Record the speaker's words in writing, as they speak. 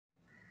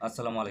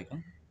আসসালামু আলাইকুম।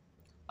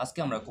 আজকে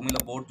আমরা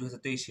কুমিল্লা বোর্ড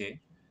 2023-এ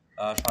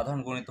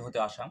সাধারণ গণিত হতে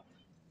আসা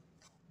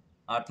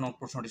 ৮ নং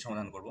প্রশ্নটি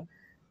সমাধান করব।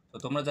 তো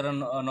তোমরা যারা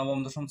নবম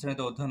দশম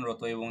শ্রেণীতে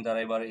অধ্যয়নরত এবং যারা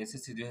এবার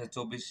এসএসসি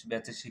 2024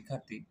 ব্যাচের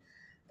শিক্ষার্থী,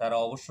 তারা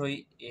অবশ্যই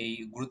এই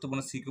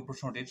গুরুত্বপূর্ণ সিকিউ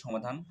প্রশ্নটির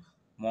সমাধান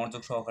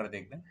মনোযোগ সহকারে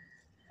দেখবে।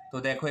 তো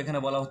দেখো, এখানে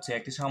বলা হচ্ছে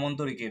একটি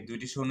সামান্তরিকের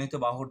দুইটি সন্নিহিত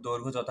বাহুর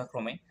দৈর্ঘ্য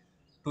যথাক্রমে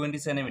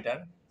 20 সেন্টিমিটার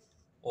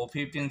ও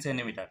 15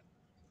 সেন্টিমিটার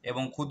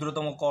এবং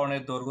ক্ষুদ্রতম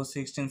কর্ণের দৈর্ঘ্য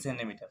 16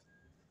 সেন্টিমিটার।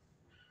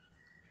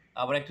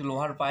 আবার একটি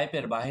লোহার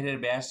পাইপের বাহিরের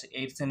ব্যাস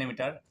 8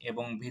 সেন্টিমিটার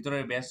এবং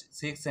ভিতরের ব্যাস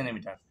 6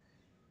 সেন্টিমিটার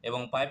এবং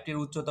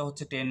পাইপটির উচ্চতা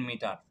হচ্ছে 10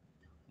 মিটার।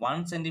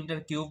 1 সেন্টিমিটার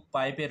কিউব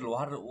পাইপের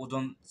লোহার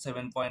ওজন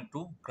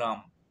 7.2 গ্রাম।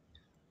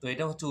 তো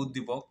এটা হচ্ছে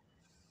উদ্দীপক।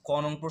 ক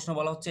নং প্রশ্ন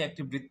বলা হচ্ছে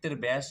একটি বৃত্তের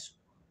ব্যাস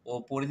ও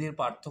পরিধির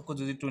পার্থক্য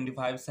যদি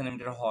 25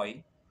 সেন্টিমিটার হয়,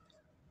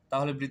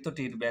 তাহলে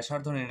বৃত্তটির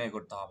ব্যাসার্ধ নির্ণয়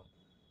করতে হবে।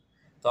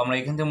 তো আমরা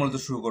এখান থেকে মূলত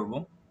শুরু করব।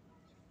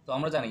 তো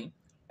আমরা জানি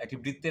একটি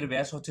বৃত্তের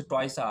ব্যাস হচ্ছে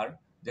টয়েস আর,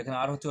 যেখানে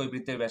আর হচ্ছে ওই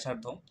বৃত্তের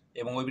ব্যাসার্ধ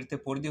এবং ওই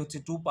বৃত্তের পরিধি হচ্ছে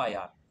 2 পাই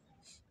আর।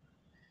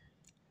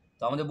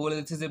 তো আমাদের বলে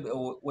দিচ্ছে যে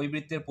ওই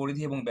বৃত্তের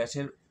পরিধি এবং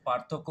ব্যাসের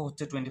পার্থক্য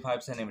হচ্ছে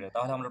 25 সেন্টিমিটার।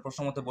 তাহলে আমরা প্রশ্ন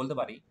মতে বলতে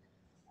পারি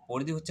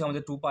পরিধি হচ্ছে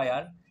আমাদের 2 পাই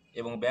আর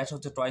এবং ব্যাস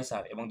হচ্ছে টয়েস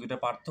আর এবং দুইটার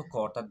পার্থক্য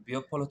অর্থাৎ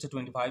বিয়োগফল হচ্ছে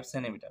 25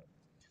 সেন্টিমিটার।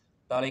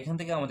 তাহলে এখান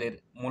থেকে আমাদের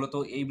মূলত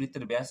এই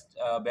বৃত্তের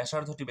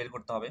ব্যাসার্ধটি বের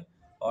করতে হবে,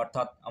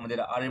 অর্থাৎ আমাদের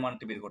আর এর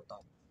মানটি বের করতে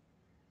হবে।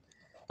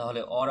 তাহলে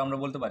আমরা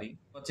বলতে পারি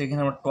হচ্ছে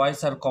এখানে আমরা টয়েস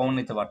আর কমন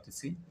নিতে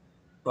পারতেছি।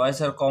 টয়েস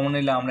আর কমন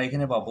নিলে আমরা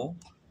এখানে পাবো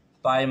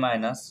পাই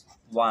মাইনাস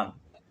 1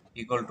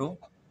 ইকুয়াল টু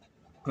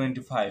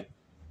 25।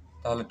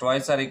 তাহলে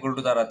টয়েস আর ইকুয়াল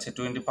টু দাঁড়াচ্ছে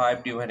 25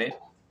 ডিভাইডেড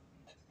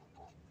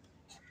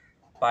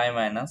পাই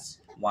মাইনাস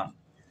 1।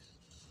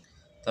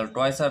 তাহলে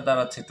টয়েস আর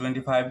দাঁড়াচ্ছে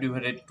 25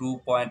 ডিভাইডেড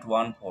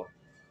 2.14।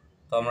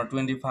 তো আমরা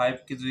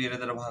 25কে যদি এর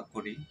দ্বারা ভাগ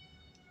করি,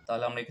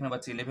 তাহলে আমরা এখানে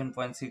পাচ্ছি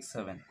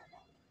 11.67।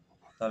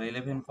 তাহলে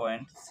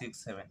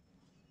 11.67।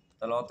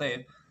 তাহলে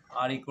অতএব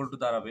আর ইকুয়াল টু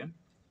দাঁড়াবে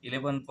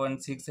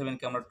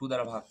 11.67কে আমরা 2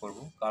 দ্বারা ভাগ করব,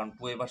 কারণ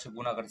 2 এই পাশে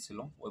গুণাকার ছিল,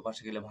 ওই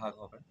পাশে গেলে ভাগ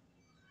হবে।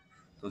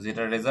 তো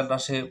যেটা রেজাল্ট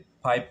আসে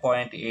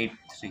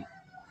 5.83।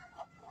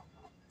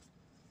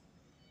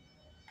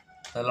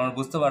 তাহলে আমরা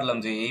বুঝতে পারলাম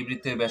যে এই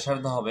বৃত্তের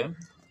ব্যাসার্ধ হবে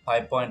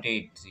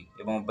 5.83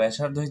 এবং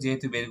ব্যাসার্ধ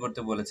যেহেতু বের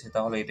করতে বলেছে,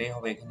 তাহলে এটাই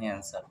হবে এখানে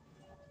অ্যান্সার।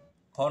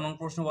 খ নং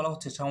প্রশ্ন বলা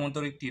হচ্ছে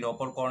সামান্তরিকটির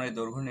অপর কর্ণের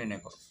দৈর্ঘ্য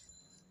নির্ণয় করো।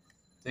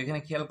 তো এখানে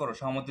খেয়াল করো,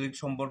 সামান্তরিক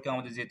সম্পর্কে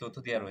আমাদের যে তথ্য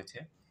দেওয়া রয়েছে,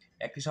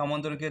 একটি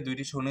সামান্তরিকের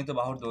দুইটি সন্নিহিত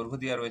বাহুর দৈর্ঘ্য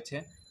দেওয়া রয়েছে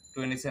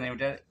 20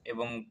 সেন্টিমিটার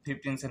এবং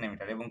 15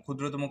 সেন্টিমিটার এবং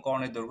ক্ষুদ্রতম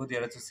কর্ণের দৈর্ঘ্য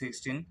দেওয়া রয়েছে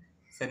 16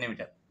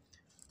 সেন্টিমিটার।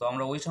 তো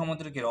আমরা ওই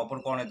সামান্তরিকের অপর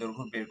কর্ণের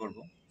দৈর্ঘ্য বের করব।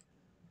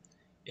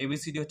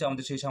 এবিসিডি হচ্ছে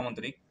আমাদের সেই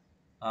সামান্তরিক,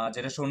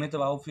 যেটা সন্নিহিত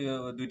বাহু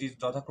দুইটি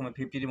যথাক্রমে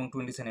 15 এবং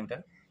 20 সেন্টিমিটার।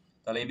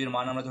 তাহলে এবির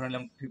মান আমরা ধরে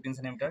নিলাম 15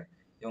 সেন্টিমিটার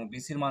এবং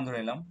বিসির মান ধরে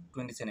নিলাম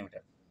 20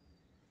 সেন্টিমিটার।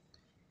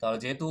 তাহলে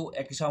যেহেতু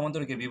একটি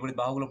সামান্তরিকের বিপরীত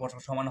বাহুগুলো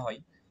পরস্পর সমান হয়,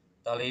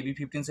 তাহলে এবি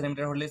 15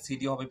 সেন্টিমিটার হলে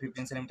সিডি হবে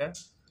 15 সেন্টিমিটার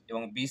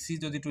এবং বিসি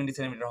যদি 20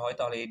 সেন্টিমিটার হয়,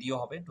 তাহলে এডিও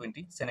হবে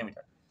 20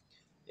 সেন্টিমিটার।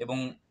 এবং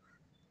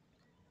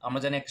আমরা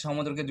জানি একটা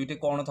সামান্তরিকের দুইটি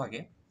কর্ণ থাকে,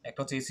 একটা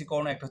হচ্ছে এসি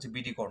কর্ণ, একটা হচ্ছে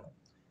বিডি কর্ণ।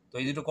 তো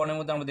এই দুটো কর্ণের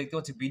মধ্যে আমরা দেখতে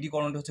পাচ্ছি বিডি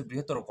কর্ণটি হচ্ছে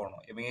বৃহত্তর কর্ণ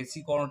এবং এসি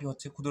কর্ণটি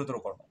হচ্ছে ক্ষুদ্রতর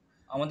কর্ণ।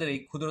 আমাদের এই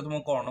ক্ষুদ্রতম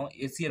কর্ণ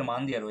এসি এর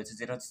মান দেওয়া রয়েছে,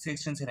 যেটা হচ্ছে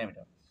 16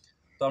 সেন্টিমিটার।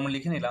 তো আমরা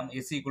লিখে নিলাম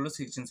এসি ইকুয়াল টু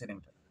 16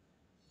 সেন্টিমিটার।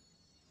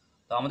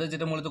 তো আমাদের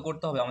যেটা মূলত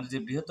করতে হবে, আমাদের যে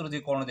বৃহত্তর যে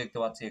কর্ণ দেখতে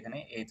পাচ্ছি এখানে,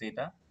 এই তো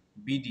এটা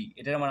বিডি,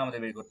 এটার মান আমাদের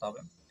বের করতে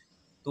হবে।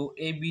 তো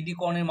এই বিডি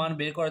কর্ণের মান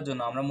বের করার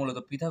জন্য আমরা মূলত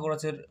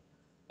পিথাগোরাসের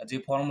যে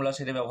ফর্মুলা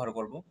সেটা ব্যবহার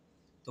করব।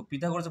 তো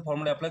পিথাগোরাসের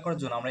ফর্মুলা অ্যাপ্লাই করার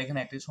জন্য আমরা এখানে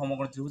একটি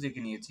সমকোণী ত্রিভুজ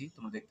এঁকে নিয়েছি,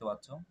 তোমরা দেখতে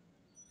পাচ্ছ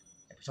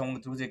একটা সমকোণী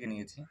ত্রিভুজ এঁকে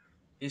নিয়েছি।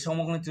 এই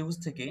সমকোণী ত্রিভুজ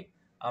থেকে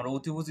আমরা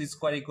অতিভুজ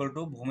স্কোয়ার ইকুয়াল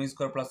টু ভূমি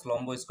স্কোয়ার প্লাস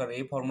লম্ব স্কোয়ার,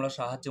 এই ফর্মুলার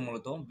সাহায্যে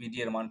মূলত বিডি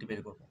এর মানটি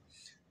বের করব।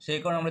 সেই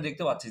কারণে আমরা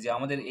দেখতে পাচ্ছি যে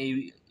আমাদের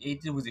এই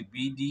ত্রিভুজে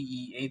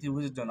বিডিই, এই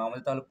ত্রিভুজের জন্য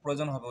আমাদের তাহলে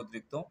প্রয়োজন হবে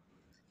অতিরিক্ত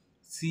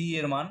সি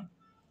এর মান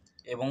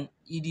এবং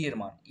ইডি এর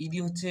মান। ইডি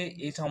হচ্ছে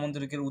এই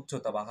সামান্তরিকের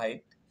উচ্চতা বা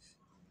হাইট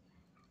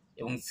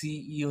এবং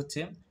সিই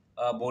হচ্ছে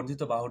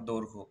বর্ধিত বাহুর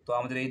দৈর্ঘ্য। তো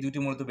আমাদের এই দুইটি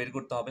মূলত বের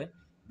করতে হবে।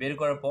 বের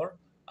করার পর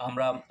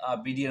আমরা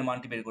বিডি এর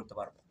মানটি বের করতে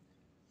পারবো।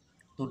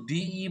 তো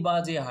ডিই বা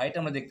যে হাইট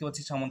আমরা দেখতে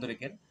পাচ্ছি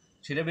সামান্তরিকের,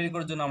 সেটা বের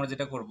করার জন্য আমরা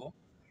যেটা করব,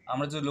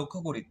 আমরা যদি লক্ষ্য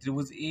করি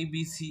ত্রিভুজ এ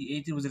বি সি, এই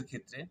ত্রিভুজের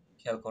ক্ষেত্রে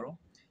খেয়াল করো,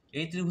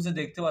 এই ত্রিভুজে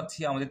দেখতে পাচ্ছি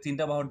আমাদের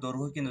তিনটা বাহুর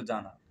দৈর্ঘ্য কিন্তু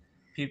জানা,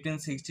 15,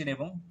 16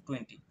 এবং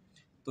 20।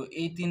 তো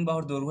এই তিন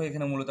বাহুর দৈর্ঘ্য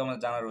এখানে মূলত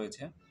আমাদের জানা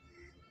রয়েছে।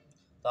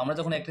 তো আমরা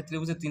যখন একটা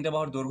ত্রিভুজের তিনটা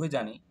বাহুর দৈর্ঘ্য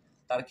জানি,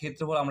 তার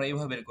ক্ষেত্রফল আমরা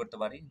এইভাবে বের করতে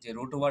পারি যে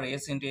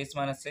 √s ইন্টু এস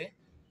মাইনাস এ,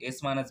 এস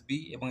মাইনাস বি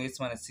এবং এস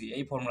মাইনাস সি,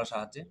 এই ফর্মুলার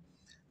সাহায্যে,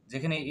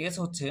 যেখানে এস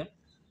হচ্ছে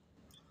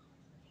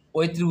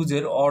ওই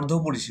ত্রিভুজের অর্ধ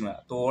পরিসীমা।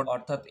 তো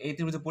অর্থাৎ এই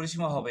ত্রিভুজের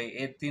পরিসীমা হবে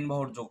এর তিন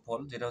বাহুর যোগফল,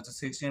 যেটা হচ্ছে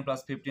 16 প্লাস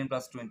 15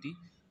 প্লাস 20,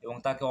 এবং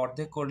তাকে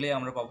অর্ধেক করলে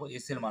আমরা পাবো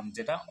এস এর মান,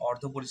 যেটা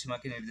অর্ধ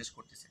পরিসীমাকে নির্দেশ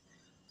করতেছে।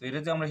 তো এটা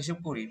যদি আমরা হিসেব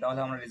করি, তাহলে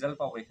আমরা রেজাল্ট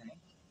পাবো এখানে।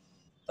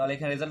 তাহলে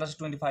এখানে রেজাল্ট আসে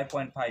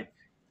 25.5।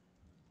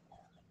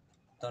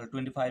 তাহলে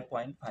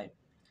 25.5।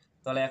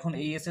 তাহলে এখন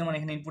এই এস এর মান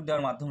এখানে ইনপুট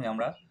দেওয়ার মাধ্যমে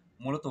আমরা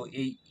মূলত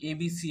এই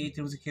এবিসি, এই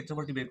ত্রিভুজের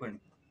ক্ষেত্রফলটি বের করে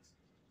নিব।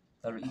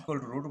 তাহলে ইকুয়াল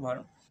টু √,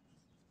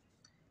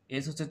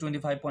 এস হচ্ছে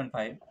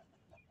 25.5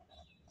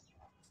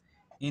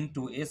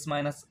 ইন্টু এস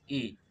মাইনাস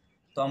এ।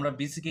 তো আমরা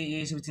বিসিকে এ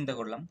হিসেবে চিন্তা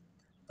করলাম,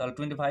 তাহলে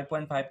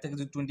 25.5 থেকে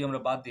যদি 20 আমরা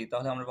বাদ দিই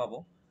তাহলে আমরা পাবো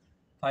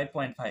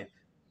 5.5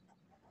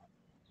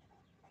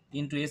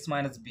 ইন্টু এস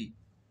মাইনাস বি।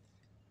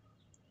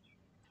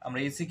 আমরা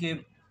এসিকে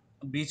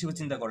বি হিসেবে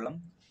চিন্তা করলাম,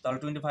 তাহলে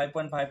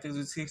 25.5 থেকে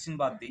যদি 16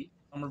 বাদ দিই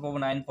আমরা পাবো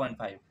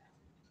 9.5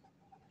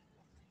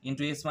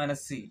 ইন্টু এস মাইনাস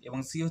সি, এবং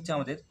সি হচ্ছে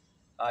আমাদের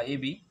এ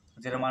বি,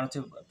 যেটা মান হচ্ছে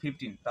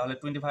 15। তাহলে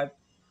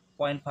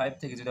 25.5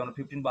 থেকে যদি আমরা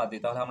 15 বাদ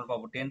দিই তাহলে আমরা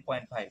পাবো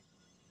 10.5।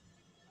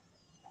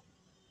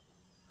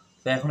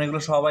 তো এখন এগুলো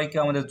সবাইকে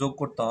আমাদের যোগ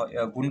করতে হবে,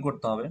 গুণ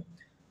করতে হবে।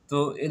 তো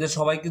এদের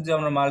সবাইকে যদি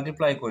আমরা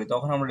মাল্টিপ্লাই করি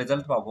তখন আমরা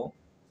রেজাল্ট পাবো,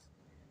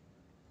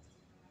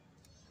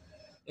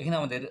 এখানে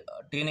আমাদের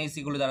 10 এইচ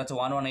ইকুয়াল দাঁড়াচ্ছে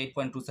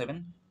 118.27,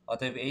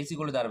 অতএব এইচ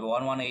ইকুয়াল দাঁড়াবে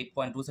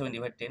 118.27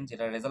 ডিভাইড 10,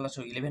 যেটা রেজাল্ট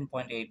আসলে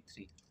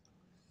 11.83।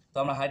 তো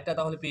আমরা হাইটটা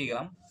তাহলে পেয়ে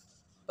গেলাম।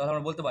 তাহলে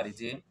আমরা বলতে পারি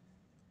যে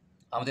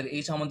আমাদের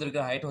এই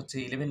সামান্তরিকের হাইট হচ্ছে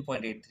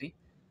 11.83,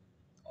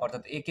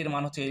 অর্থাৎ একের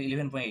মান হচ্ছে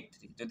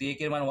 11.83। যদি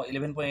একের মান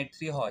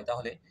 11.83 হয়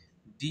তাহলে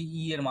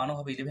ডিই এর মানও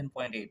হবে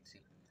 11.83,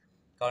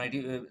 কারণ এটি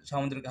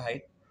সামান্তরিকের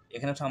হাইট।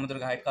 এখানে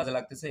সামান্তরিকের হাইট কাজে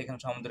লাগতেছে, এখানে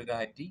সামান্তরিকের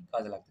হাইটটি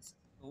কাজে লাগতেছে।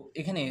 তো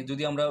এখানে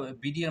যদি আমরা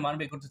বিডি এর মান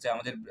বের করতে চাই,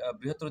 আমাদের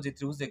বৃহত্তর যে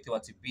ত্রিভুজ দেখতে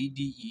পাচ্ছি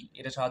বিডিই,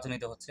 এটা সাহায্য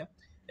নিতে হচ্ছে।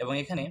 এবং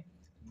এখানে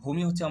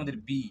ভূমি হচ্ছে আমাদের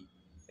বি,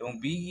 এবং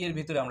বিই এর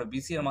ভিতরে আমরা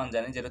বিসি এর মান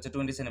জানি যেটা হচ্ছে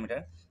 20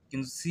 সেন্টিমিটার,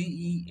 কিন্তু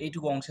সিই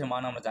এইটুকু অংশের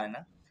মান আমরা জানি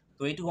না।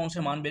 তো এইটুকু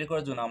অংশের মান বের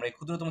করার জন্য আমরা এই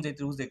ক্ষুদ্রতম যে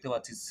ত্রিভুজ দেখতে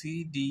পাচ্ছি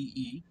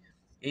সিডিই,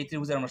 এই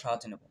ত্রিভুজের আমরা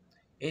সাহায্য নেব।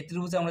 এই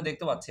ত্রিভুজে আমরা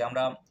দেখতে পাচ্ছি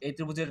আমরা এই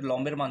ত্রিভুজের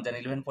লম্বের মান জানি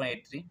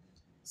 11.83,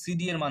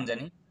 সিডি এর মান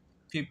জানি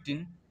 15,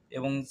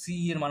 এবং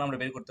সিই এর মান আমরা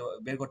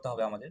বের করতে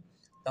হবে আমাদের।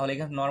 তাহলে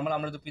এখানে নর্মাল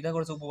আমরা যদি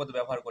পিথাগোরাস উপপাদ্য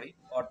ব্যবহার করি,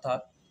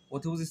 অর্থাৎ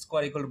অতিভুজ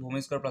স্কোয়ার ইকুয়াল ভূমি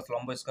স্কোয়ার প্লাস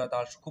লম্ব স্কোয়ার,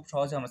 তাহলে খুব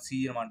সহজে আমরা সি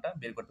এর মানটা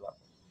বের করতে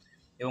পারবো।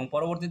 এবং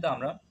পরবর্তীতে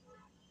আমরা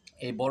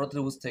এই বড়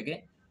ত্রিভুজ থেকে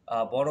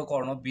বড়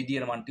কর্ণ বিডি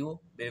এর মানটিও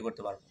বের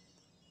করতে পারবো।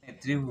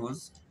 ত্রিভুজ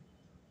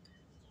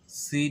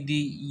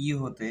সিডিই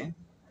হতে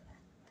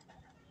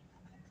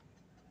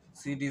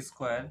সিডি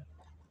স্কোয়ার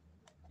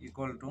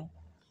ইকুয়াল টু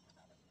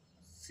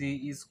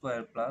সিই স্কোয়ার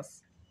প্লাস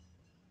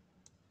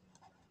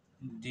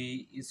ডি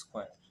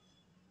স্কোয়ার।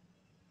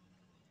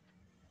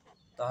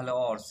 তাহলে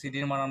অর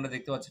সিডির মান আমরা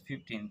দেখতে পাচ্ছি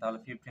 15, তাহলে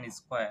 15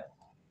 স্কোয়ার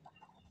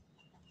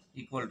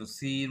ইকুয়াল টু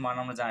সি এর মান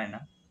আমরা জানি না,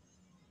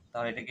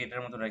 তাহলে এটাকে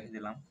এটার মতো রেখে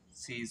দিলাম,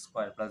 সি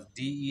স্কোয়ার প্লাস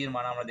ডিই এর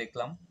মান আমরা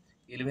দেখলাম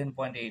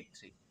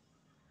 11.83,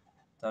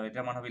 তাহলে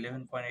এটার মান হবে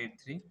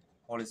 11.83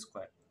 হোল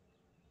স্কোয়ার।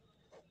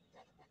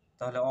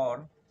 তাহলে অর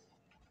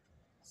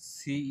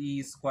সিই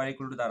স্কোয়ার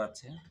ইকুয়াল টু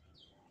দাঁড়াচ্ছে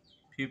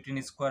 15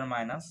 স্কোয়ার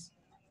মাইনাস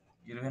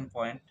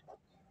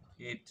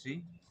 11.83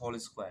 হোল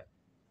স্কোয়ার।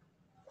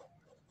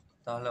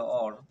 তাহলে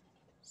অর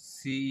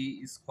সিই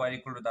স্কোয়ার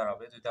ইকুয়াল টু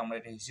দাঁড়াবে, যদি আমরা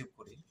এটা হিসেব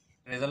করি,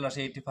 রেজাল্ট আসে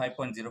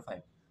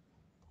 85.05,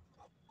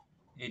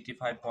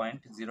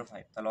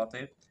 85.05। তাহলে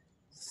অতএব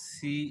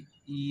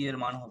সিই এর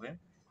মান হবে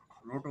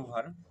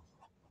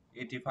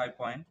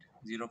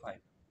 √85.05,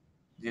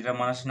 যেটা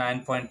মান আসে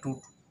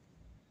 9.22,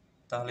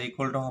 তাহলে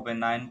ইকুয়ালটা হবে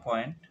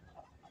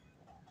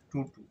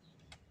 9.22।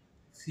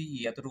 সিই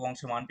এতটুকু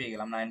অংশে মান পেয়ে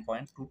গেলাম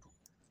 9.22।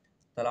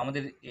 তাহলে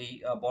আমাদের এই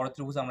বড়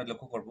ত্রিভুজে আমরা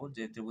লক্ষ্য করব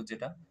যে ত্রিভুজ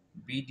যেটা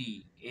বিডি,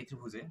 এই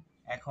ত্রিভুজে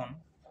এখন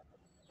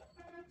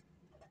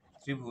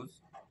ত্রিভুজ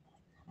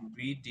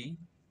বিডি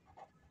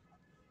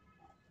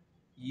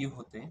ই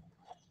হতে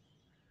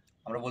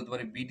আমরা বলতে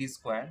পারি BD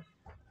square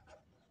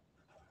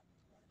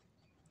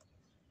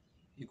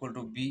equal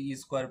to B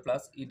square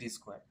plus ED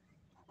square,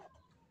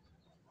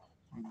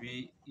 B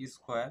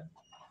square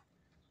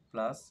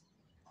plus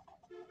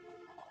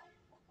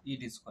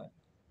ED square,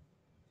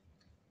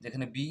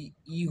 যেখানে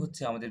বিই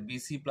হচ্ছে আমাদের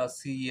বিসি প্লাস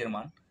সিই এর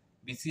মান।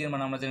 বিসি এর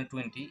মান আমরা জানি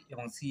 20,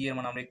 এবং সি এর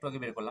মান আমরা একটু আগে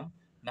বের করলাম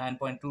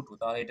 9.22,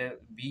 তাহলে এটা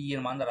বিই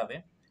এর মান দাঁড়াবে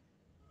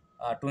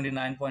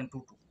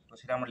 29.22। তো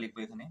সেটা আমরা লিখবো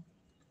এখানে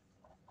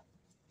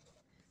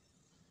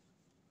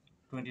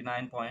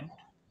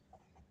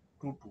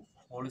 29.22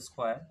 হোল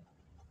স্কোয়ার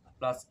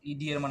প্লাস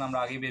ইডি এর মান আমরা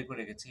আগেই বের করে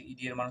রেখেছি,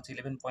 ইডি এর মান হচ্ছে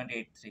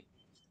 11.83,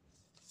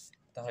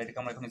 তাহলে এটাকে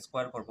আমরা এখন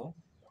স্কোয়ার করবো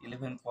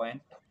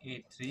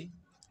 11.83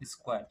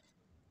 স্কোয়ার।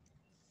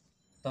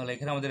 তাহলে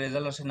এখানে আমাদের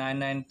রেজাল্ট আসে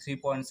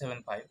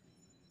 993.75,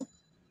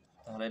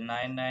 তাহলে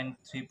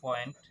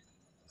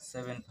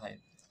 993.75।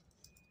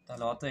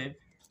 তাহলে অতএব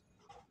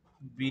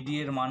বিডি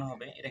এর মান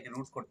হবে, এটাকে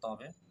রুট করতে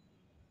হবে,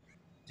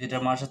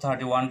 যেটার মান আসে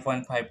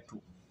 31.52,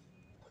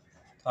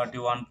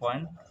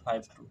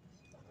 31.52।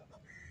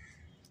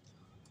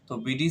 তো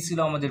বিডি ছিল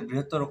আমাদের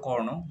বৃহত্তর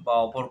কর্ণ বা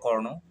অপর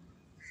কর্ণ।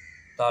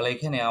 তাহলে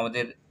এখানে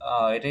আমাদের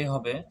এটাই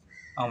হবে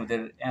আমাদের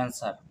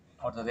অ্যান্সার,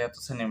 অর্থাৎ এত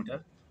সেন্টিমিটার।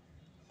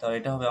 তাহলে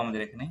এটা হবে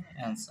আমাদের এখানে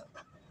অ্যান্সার।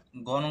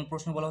 গ নং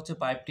প্রশ্ন বলা হচ্ছে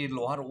পাইপটির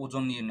লোহার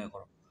ওজন নির্ণয়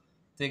করো।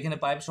 তো এখানে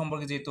পাইপ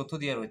সম্পর্কে যে তথ্য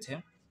দেওয়া রয়েছে,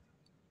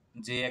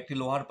 যে একটি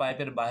লোহার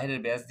পাইপের বাইরের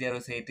ব্যাস দেওয়া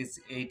রয়েছে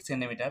 8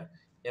 সেন্টিমিটার,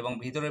 এবং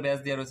ভিতরের ব্যাস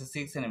দেওয়া রয়েছে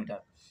 6 সেন্টিমিটার,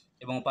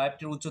 এবং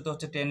পাইপটির উচ্চতা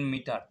হচ্ছে 10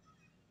 মিটার।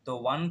 তো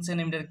 1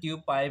 সেন্টিমিটার কিউব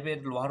পাইপের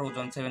লোহার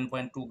ওজন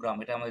 7.2 গ্রাম,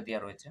 এটা আমাদের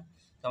দেওয়া রয়েছে।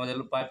 তো আমাদের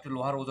পাইপটির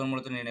লোহার ওজন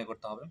মূলত নির্ণয়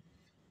করতে হবে।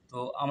 তো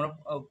আমরা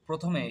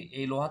প্রথমে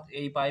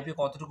এই পাইপে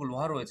কতটুকু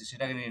লোহা রয়েছে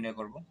সেটাকে নির্ণয়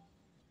করব।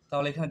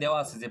 তাহলে এখানে দেওয়া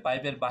আছে যে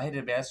পাইপের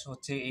বাহিরের ব্যাস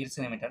হচ্ছে 8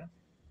 সেন্টিমিটার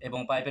এবং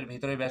পাইপের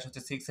ভিতরের ব্যাস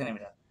হচ্ছে 6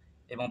 সেন্টিমিটার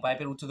এবং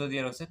পাইপের উচ্চতা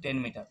দিয়ে রয়েছে 10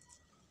 মিটার।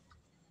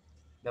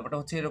 ব্যাপারটা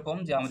হচ্ছে এরকম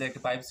যে আমাদের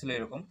একটা পাইপ ছিল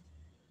এরকম,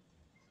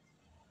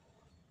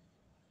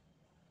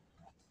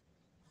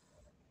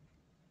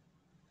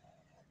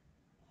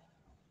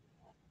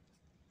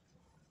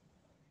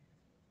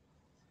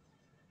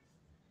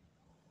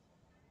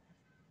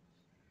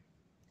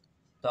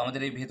 তো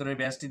আমাদের এই ভেতরের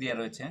ব্যাসটি দেওয়া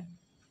রয়েছে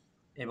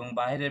এবং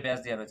বাইরের ব্যাস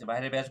দেওয়া রয়েছে।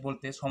 বাইরের ব্যাস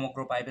বলতে সমগ্র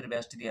পাইপের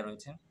ব্যাসটি দেওয়া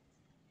রয়েছে।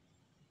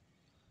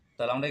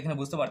 তাহলে আমরা এখানে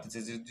বুঝতে পারতেছি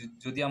যে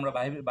যদি আমরা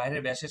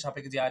বাইরের ব্যাসের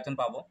সাপেক্ষে যে আয়তন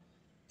পাবো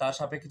তার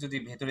সাপেক্ষে যদি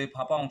ভেতরের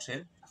ফাঁপা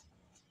অংশের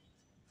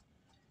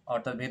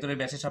অর্থাৎ ভেতরের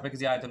ব্যাসের সাপেক্ষে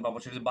যে আয়তন পাবো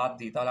সেটা যদি বাদ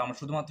দিই তাহলে আমরা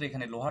শুধুমাত্র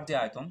এখানে লোহার যে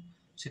আয়তন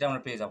সেটা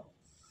আমরা পেয়ে যাবো।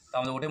 তো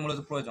আমাদের ওটাই মূলত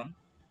প্রয়োজন।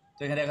 তো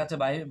এখানে দেখা যাচ্ছে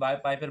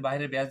পাইপের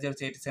বাইরের ব্যাস দেওয়া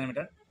হচ্ছে 8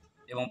 সেন্টিমিটার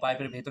এবং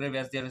পাইপের ভেতরের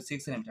ব্যাস দেওয়া রয়েছে 6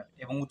 সেন্টিমিটার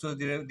এবং উচ্চতা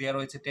দেওয়া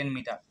রয়েছে 10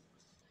 মিটার।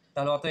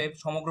 তাহলে অতএব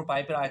সমগ্র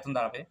পাইপের আয়তন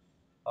দাঁড়াবে,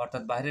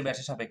 অর্থাৎ বাইরের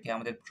ব্যাসের সাপেক্ষে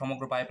আমাদের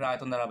সমগ্র পাইপের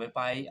আয়তন দাঁড়াবে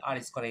পাই আর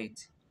স্কোয়ার এইচ।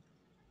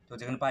 তো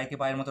যেখানে পাইকে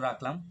পায়ের মতো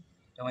রাখলাম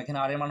এবং এখানে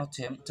আর এর মান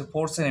হচ্ছে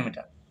 4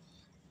 সেন্টিমিটার।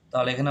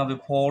 তাহলে এখানে হবে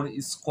 4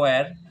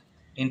 স্কোয়ার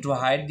ইন্টু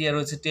হাইট দিয়ে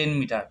রয়েছে 10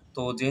 মিটার।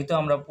 তো যেহেতু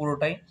আমরা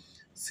পুরোটাই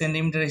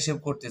সেন্টিমিটার হিসেব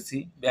করতেছি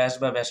ব্যাস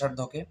বা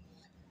ব্যাসার্ধকে,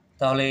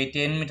 তাহলে এই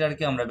 10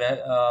 মিটারকে আমরা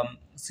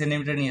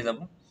সেন্টিমিটার নিয়ে যাব।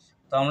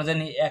 তো আমরা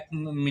জানি 1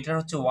 মিটার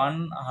হচ্ছে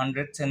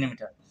 100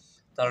 সেন্টিমিটার,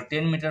 তাহলে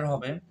 10 মিটার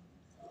হবে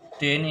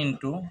 10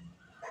 ইন্টু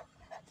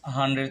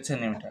 100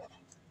 সেন্টিমিটার,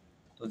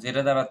 তো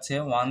যেটা দাঁড়াচ্ছে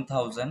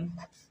 1000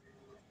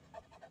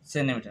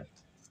 সেন্টিমিটার।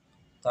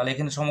 তাহলে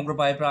এখানে সমগ্র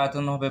পাইপের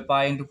আয়তন হবে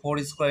পাই ইন্টু 4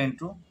 স্কোয়ার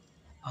ইন্টু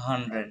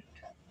 100।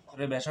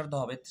 ব্যাসার্ধ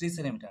হবে 3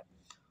 সেন্টিমিটার,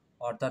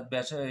 অর্থাৎ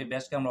এই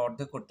ব্যাসকে আমরা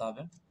অর্ধেক করতে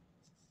হবে।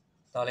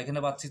 তাহলে এখানে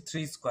পাচ্ছি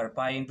 3 square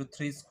pi into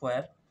 3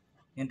 square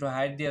into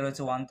height দিয়ে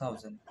রয়েছে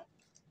 1000।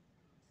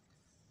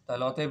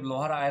 তাহলে অতএব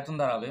লোহার আয়তন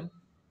দাঁড়াবে,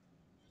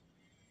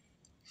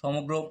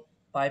 সমগ্র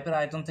পাইপের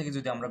আয়তন থেকে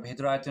যদি আমরা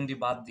ভেতরের আয়তনটি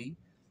বাদ দিই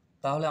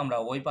তাহলে আমরা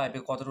ওই পাইপে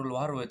কতটুকু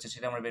লোহা রয়েছে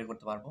সেটা আমরা বের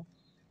করতে পারবো।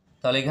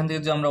 তাহলে এখান থেকে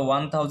যদি আমরা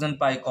 1000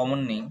 পাই কমন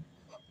নিই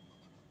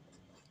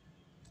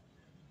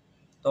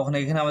তখন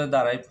এখানে আমাদের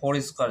দাঁড়ায় 4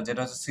 স্কোয়ার যেটা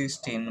হচ্ছে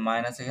 16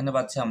 মাইনাস এখানে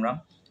পাচ্ছি আমরা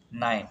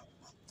 9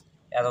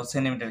 এত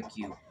সেন্টিমিটার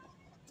কিউব।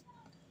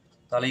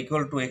 তাহলে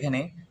ইকুয়াল টু এখানে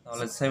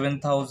তাহলে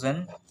 7000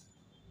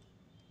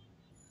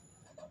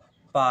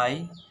 পাই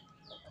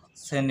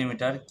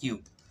সেন্টিমিটার কিউব।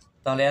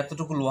 তাহলে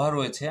এতটুকু লোহা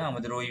রয়েছে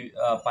আমাদের ওই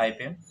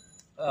পাইপে।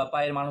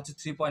 পাইয়ের মান হচ্ছে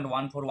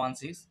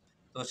 3.1416।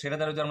 তো সেটা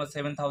দ্বারা যদি আমরা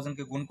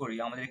 7000কে গুণ করি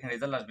আমাদের এখানে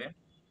রেজাল্ট আসবে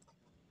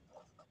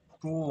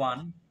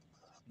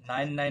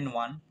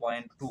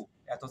 21991.2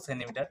 এত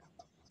সেন্টিমিটার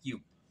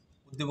কিউব।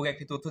 উদ্দীপকে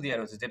একটি তথ্য দেওয়া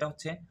রয়েছে যেটা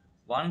হচ্ছে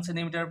 1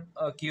 সেন্টিমিটার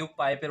কিউব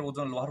পাইপের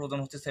ওজন লোহার ওজন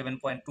হচ্ছে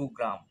 7.2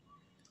 গ্রাম।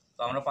 তো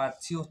আমরা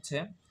পাচ্ছি হচ্ছে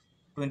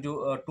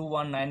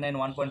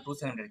 21991.2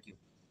 সেন্টিমিটার কিউব।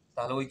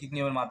 তাহলে ঐকিক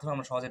নিয়মের মাধ্যমে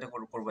আমরা সহজে এটা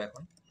করবো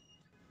এখন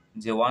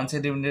যে 1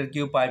 সেন্টিমিটার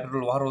কিউব পাইপের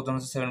লোহার ওজন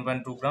হচ্ছে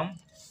 7.2 গ্রাম।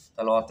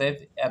 তাহলে অতএব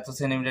এত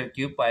সেন্টিমিটার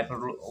কিউব পাইপের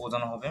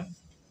ওজন হবে।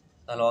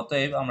 তাহলে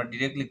অতএব আমরা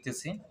ডিরেক্ট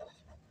লিখতেছি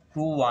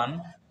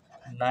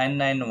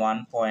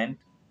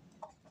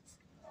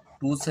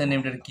 21991.2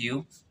 সেন্টিমিটার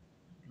কিউব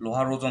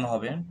লোহার ওজন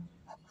হবে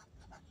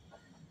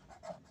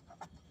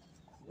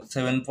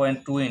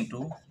 7.2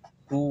 ইন্টু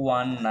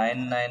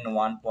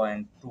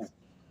 21991.2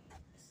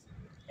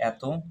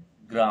 এত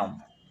গ্রাম।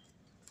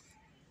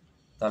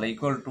 তাহলে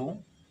ইকুয়াল টু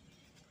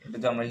এটা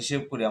যদি আমরা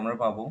হিসেব করি আমরা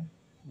পাবো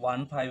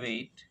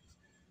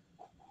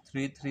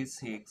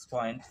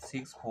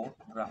 158,336.64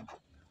 গ্রাম।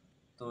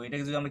 তো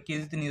এটাকে যদি আমরা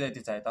কেজিতে নিয়ে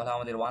যেতে চাই তাহলে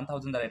আমাদের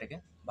 1000 দ্বারা এটাকে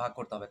ভাগ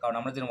করতে হবে, কারণ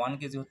আমরা জানি 1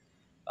 কেজি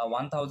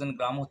 1000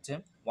 গ্রাম হচ্ছে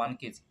 1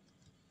 কেজি।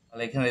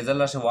 তাহলে এখানে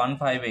রেজাল্ট আসে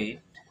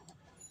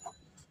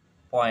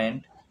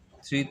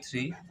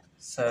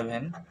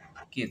 158.337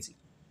 কেজি।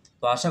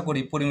 তো আশা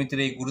করি পরিমিতির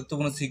এই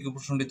গুরুত্বপূর্ণ সিকিউ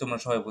প্রশ্নটি তোমরা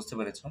সবাই বুঝতে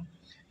পেরেছো।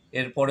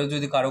 এরপরেও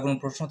যদি কারো কোনো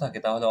প্রশ্ন থাকে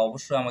তাহলে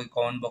অবশ্যই আমাকে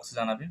কমেন্ট বক্সে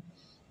জানাবে,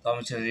 তো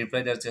আমি সেটা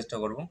রিপ্লাই দেওয়ার চেষ্টা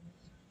করব।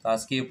 তো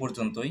আজকে এই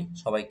পর্যন্তই,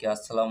 সবাইকে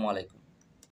আসসালামু আলাইকুম।